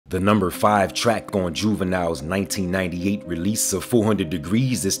The number 5 track on Juvenile's 1998 release of 400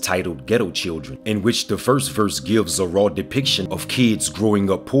 Degrees is titled Ghetto Children, in which the first verse gives a raw depiction of kids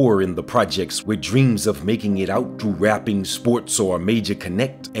growing up poor in the projects with dreams of making it out through rapping, sports, or a major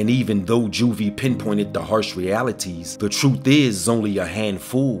connect. And even though Juvie pinpointed the harsh realities, the truth is only a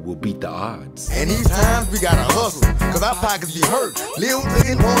handful will beat the odds. And these times we gotta hustle, cause our pockets be hurt. Lil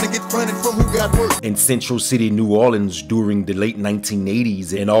niggas wanna get funded from who got work. In Central City, New Orleans during the late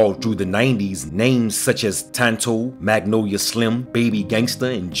 1980s and all through the 90s, names such as Tanto, Magnolia Slim, Baby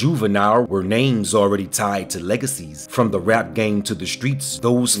Gangsta, and Juvenile were names already tied to legacies. From the rap game to the streets,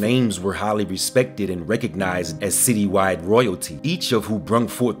 those names were highly respected and recognized as citywide royalty, each of who brung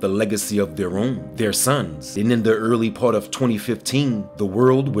forth the legacy of their own, their sons. And in the early part of 2015, the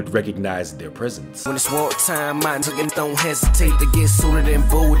world would recognize their presence. When it's wartime, my niggas don't hesitate to get suited and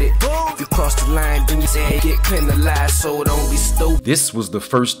booted. If you cross the line, then you say get penalized, so don't be stupid. This was the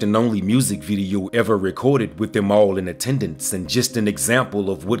first and only music video ever recorded with them all in attendance, and just an example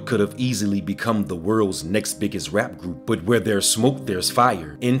of what could have easily become the world's next biggest rap group. But where there's smoke, there's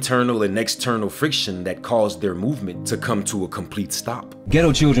fire. Internal and external friction that caused their movement to come to a complete stop.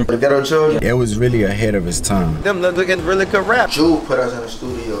 Ghetto Children. The Ghetto Children. It was really ahead of its time. Them niggas really could rap. Juve put us in the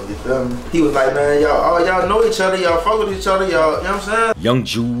studio, you feel me? He was like, man, y'all know each other, y'all fuck with each other, y'all, you know what I'm saying? Young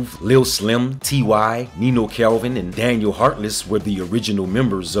Juve, Lil Slim, T.Y., Nino Calvin, and Daniel Heartless were the original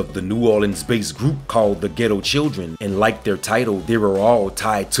members of the New Orleans-based group called the Ghetto Children, and like their title, they were all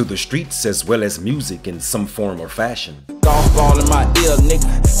tied to the streets as well as music in some form or fashion. Golf ball in my ear,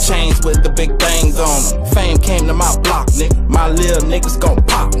 nigga. Chains with the big things on them. Fame came to my block, nigga. My little niggas gon'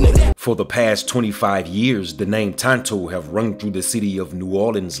 pop, nigga. For the past 25 years, the name Tanto have rung through the city of New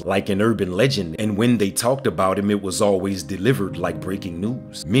Orleans like an urban legend, and when they talked about him, it was always delivered like breaking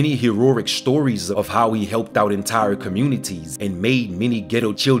news. Many heroic stories of how he helped out entire communities and made many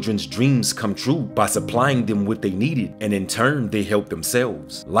ghetto children's dreams come true by supplying them what they needed, and in turn, they helped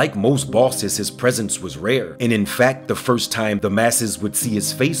themselves. Like most bosses, his presence was rare, and in fact, the first time the masses would see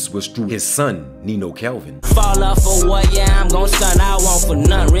his face was through his son, Nino Calvin. Fall off for what? Yeah, I'm gon' stun. I want for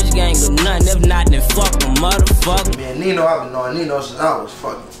none. Rich gang or none. If not, then fuck them, motherfucker. Man, Nino, I've been knowing Nino since I was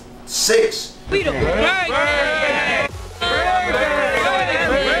fucking 6.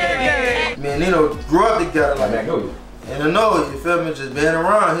 Man, Nino grew up together like Magnolia. And I know, you feel me, just being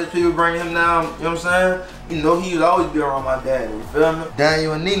around, his people bring him down, you know what I'm saying? You know, he would always be around my dad, you feel me?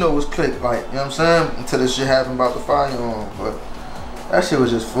 Daniel and Nino was clicked, like, you know what I'm saying? Until this shit happened about the fire on, but that shit was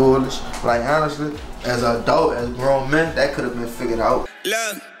just foolish. Like, honestly, as an adult, as grown men, that could have been figured out.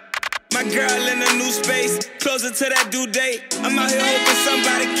 Look, my girl in a new space, closer to that due date. I'm out here hoping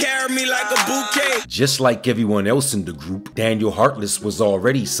somebody carry me like a bouquet. Just like everyone else in the group, Daniel Heartless was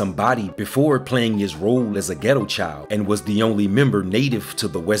already somebody before playing his role as a ghetto child, and was the only member native to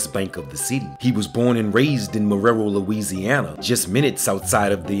the West Bank of the city. He was born and raised in Marrero, Louisiana, just minutes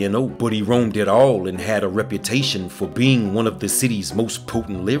outside of the NO, but he roamed it all and had a reputation for being one of the city's most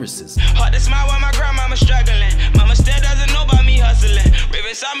potent lyricists. Hard to smile while my grandmama struggling. Mama still doesn't know about me hustling.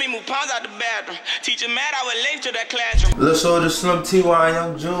 Raven saw me move pounds out the bathroom. Teacher mad I was late to that classroom. Little Soldier, Slim, T.Y.,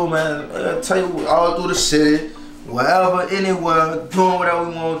 Young Juve, man, I tell you, all through the city, wherever, anywhere, doing whatever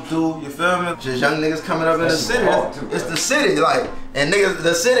we want to do, you feel me? Just young niggas coming up in the city. It's the city, like, and niggas,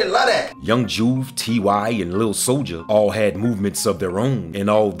 the city love that. Young Juve, T.Y., and Lil Soldier all had movements of their own, and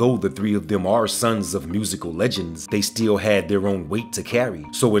although the three of them are sons of musical legends, they still had their own weight to carry.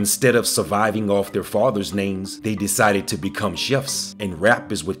 So instead of surviving off their father's names, they decided to become chefs, and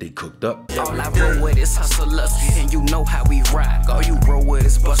rap is what they cooked up. All I roll with is hustlers, and you know how we rock. All you roll with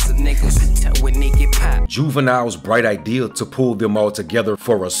is busted niggas, when they get popped. Juvenile's bright idea to pull them all together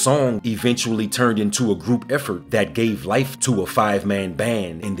for a song eventually turned into a group effort that gave life to a 5-man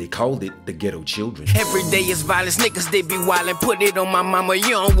band, and they called it the Ghetto Children. Every day is violence, niggas they be wildin'. Put it on my mama, you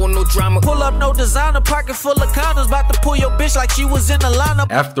don't want no drama. Pull up no designer, pocket full of condoms. About to pull your bitch like she was in the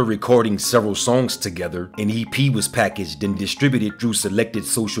lineup. After recording several songs together, an EP was packaged and distributed through selected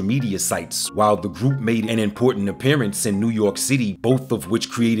social media sites, while the group made an important appearance in New York City, both of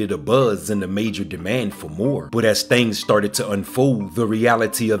which created a buzz and a major demand for more. But as things started to unfold, the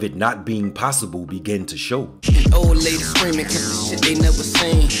reality of it not being possible began to show. An old lady screaming cause the shit they never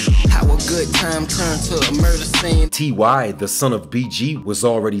seen. How a good time turned to a murder scene. T.Y., the son of BG, was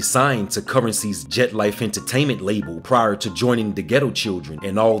already signed to Currency's Jet Life Entertainment label prior to joining the Ghetto Children,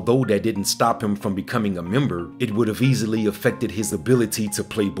 and although that didn't stop him from becoming a member, it would have easily affected his ability to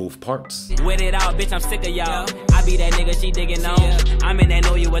play both parts. With it all, bitch, I'm sick of y'all. I be that nigga she digging on. I'm in that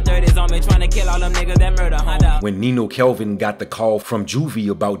know you with 30s on me, trying to kill all them niggas that murder home. When Nino Calvin got the call from Juvie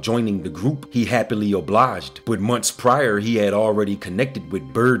about joining the group, he happily obliged, but months prior he had already already connected with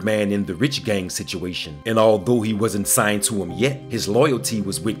Birdman in the Rich Gang situation, and although he wasn't signed to him yet, his loyalty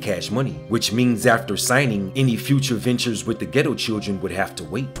was with Cash Money, which means after signing, any future ventures with the Ghetto Children would have to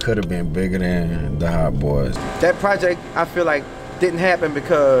wait. Could have been bigger than the Hot Boys. That project, I feel like, didn't happen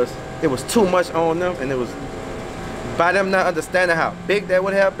because it was too much on them, and it was by them not understanding how big that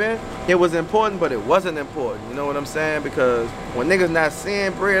would have been. It was important, but it wasn't important. You know what I'm saying? Because when niggas not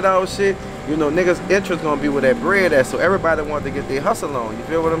seeing bread all shit, you know, niggas' interest gonna be where that bread at. So everybody wanted to get their hustle on. You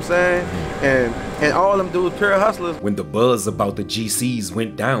feel what I'm saying? And all them dudes pure hustlers. When the buzz about the GCs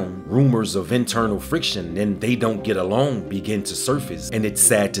went down, rumors of internal friction and they don't get along began to surface. And it's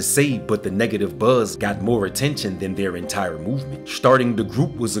sad to say, but the negative buzz got more attention than their entire movement. Starting the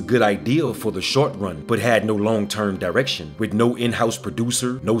group was a good idea for the short run, but had no long-term direction. With no in-house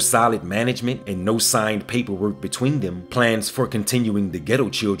producer, no solid management, and no signed paperwork between them, plans for continuing the Ghetto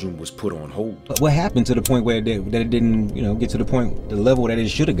Children was put on hold. What happened to the point where that it didn't, you know, get to the point, the level that it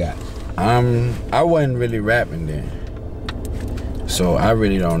should have got? I wasn't really rapping then, so I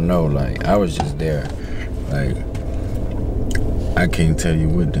really don't know. Like, I was just there. Like, I can't tell you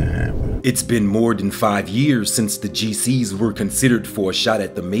what done happened. It's been more than 5 years since the GCs were considered for a shot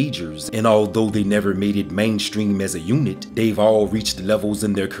at the majors, and although they never made it mainstream as a unit, they've all reached levels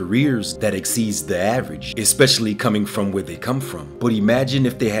in their careers that exceeds the average, especially coming from where they come from. But imagine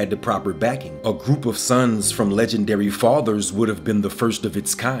if they had the proper backing. A group of sons from legendary fathers would have been the first of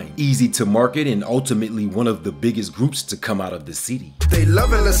its kind, easy to market, and ultimately one of the biggest groups to come out of the city. They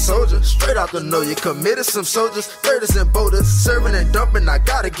loving the soldier, straight out the know you committed some soldiers, 30s and boulders, serving and dumping, I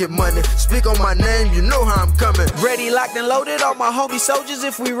gotta get money. Speak on my name, you know how I'm coming. Ready, locked and loaded, all my homie soldiers.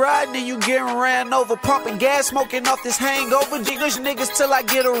 If we ride, then you getting ran over. Pumping gas, smoking off this hangover. Jiggers niggas till I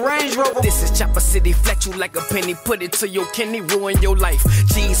get a Range Rover. This is Chopper City, flex you like a penny. Put it to your kidney, ruin your life.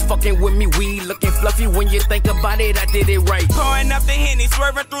 G's fucking with me, we looking fluffy. When you think about it, I did it right. Pouring up the Henny,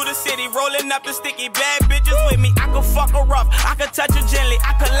 swerving through the city, rolling up the sticky, bad bitches with me. I could fuck her rough, I could touch her gently,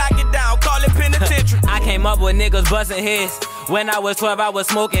 I could lock it down, call it penitentiary. I came up with niggas busting heads. When I was 12, I was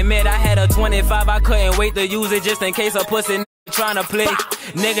smoking mid. I had a 25, I couldn't wait to use it just in case a pussy tryna play.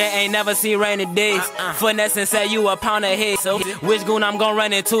 Nigga ain't never seen rainy days. Finesse and say you a pound of head. So which goon I'm gon'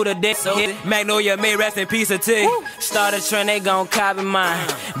 run into today? So Magnolia may rest in peace of tea. Start a trend, they gon' copy mine.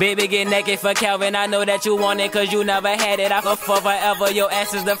 Baby get naked for Calvin. I know that you want it cause you never had it. I fuck for forever. Your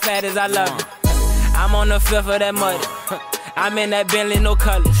ass is the fattest, I love it. I'm on the fifth of that muddy. I'm in that Bentley, no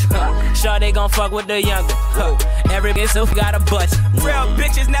colors. Sure they gon' fuck with the younger. Every bitch who got a bust. Real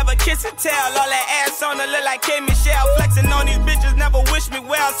bitches never kiss and tell. All that ass on her look like K. Michelle. Flexing on these bitches never wish me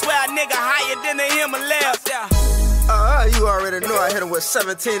well. Swear a nigga higher than the Himalayas. You already know I hit him with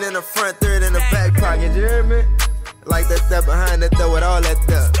 17 in the front, 30 in the back pocket. You hear me? Like that step behind that though with all that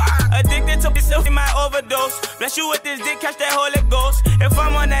stuff. Addicted to this, my overdose. Bless you with this dick, catch that Holy Ghost. If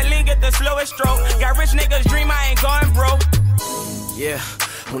I'm on that link, get the slowest stroke. Got rich niggas dream, I ain't going broke. Yeah,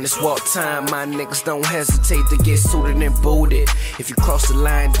 when it's walk time, my niggas don't hesitate to get suited and booted. If you cross the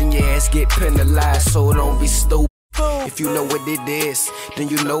line, then your ass get penalized, so don't be stupid. If you know what it is, then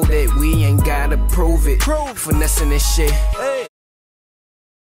you know that we ain't gotta prove it. Finessing this shit.